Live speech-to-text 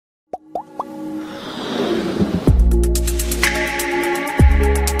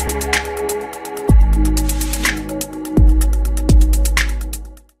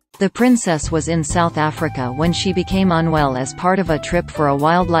The princess was in South Africa when she became unwell as part of a trip for a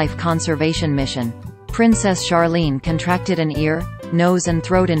wildlife conservation mission. Princess Charlene contracted an ear, nose and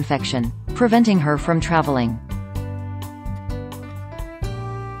throat infection, preventing her from traveling.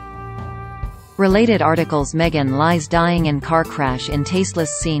 Related articles: Meghan lies dying in car crash in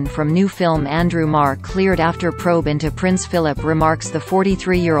tasteless scene from new film. Andrew Marr cleared after probe into Prince Philip remarks. The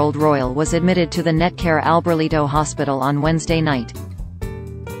 43-year-old royal was admitted to the Netcare Alberlito hospital on Wednesday night.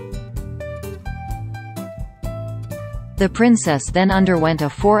 The princess then underwent a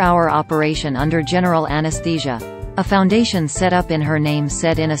 4-hour operation under general anesthesia. A foundation set up in her name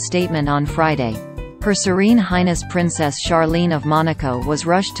said in a statement on Friday. Her Serene Highness Princess Charlene of Monaco was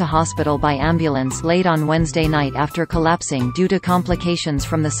rushed to hospital by ambulance late on Wednesday night after collapsing due to complications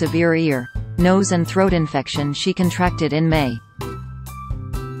from the severe ear, nose and throat infection she contracted in May.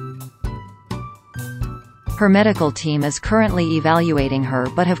 Her medical team is currently evaluating her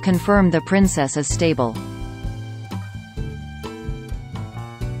but have confirmed the princess is stable.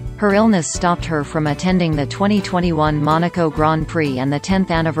 Her illness stopped her from attending the 2021 Monaco Grand Prix and the 10th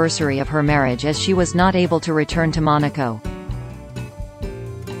anniversary of her marriage, as she was not able to return to Monaco.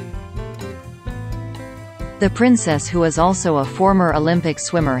 The princess, who is also a former Olympic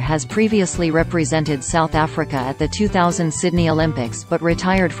swimmer, has previously represented South Africa at the 2000 Sydney Olympics but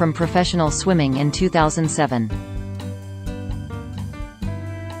retired from professional swimming in 2007.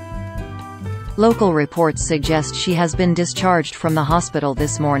 Local reports suggest she has been discharged from the hospital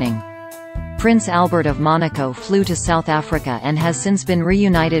this morning. Prince Albert of Monaco flew to South Africa and has since been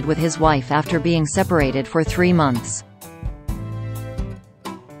reunited with his wife after being separated for 3 months.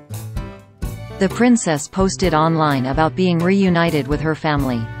 The princess posted online about being reunited with her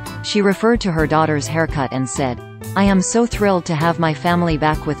family. She referred to her daughter's haircut and said, "I am so thrilled to have my family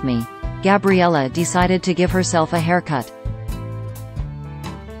back with me. Gabriella decided to give herself a haircut.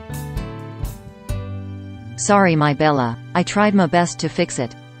 Sorry my Bella, I tried my best to fix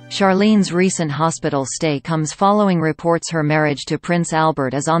it." Charlene's recent hospital stay comes following reports her marriage to Prince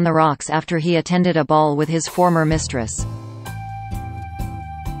Albert is on the rocks after he attended a ball with his former mistress.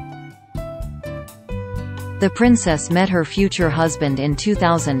 The princess met her future husband in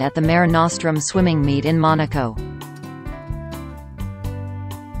 2000 at the Mare Nostrum swimming meet in Monaco.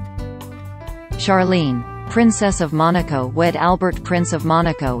 Charlene, Princess of Monaco, wed Albert, Prince of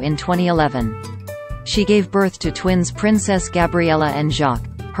Monaco in 2011. She gave birth to twins Princess Gabriella and Jacques,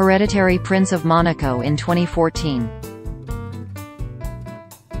 hereditary Prince of Monaco, in 2014.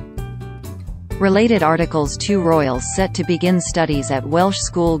 Related articles: 2 royals set to begin studies at Welsh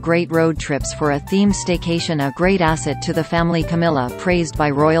school. Great road trips for a themed staycation, a great asset to the family. Camilla praised by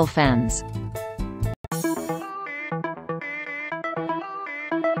royal fans.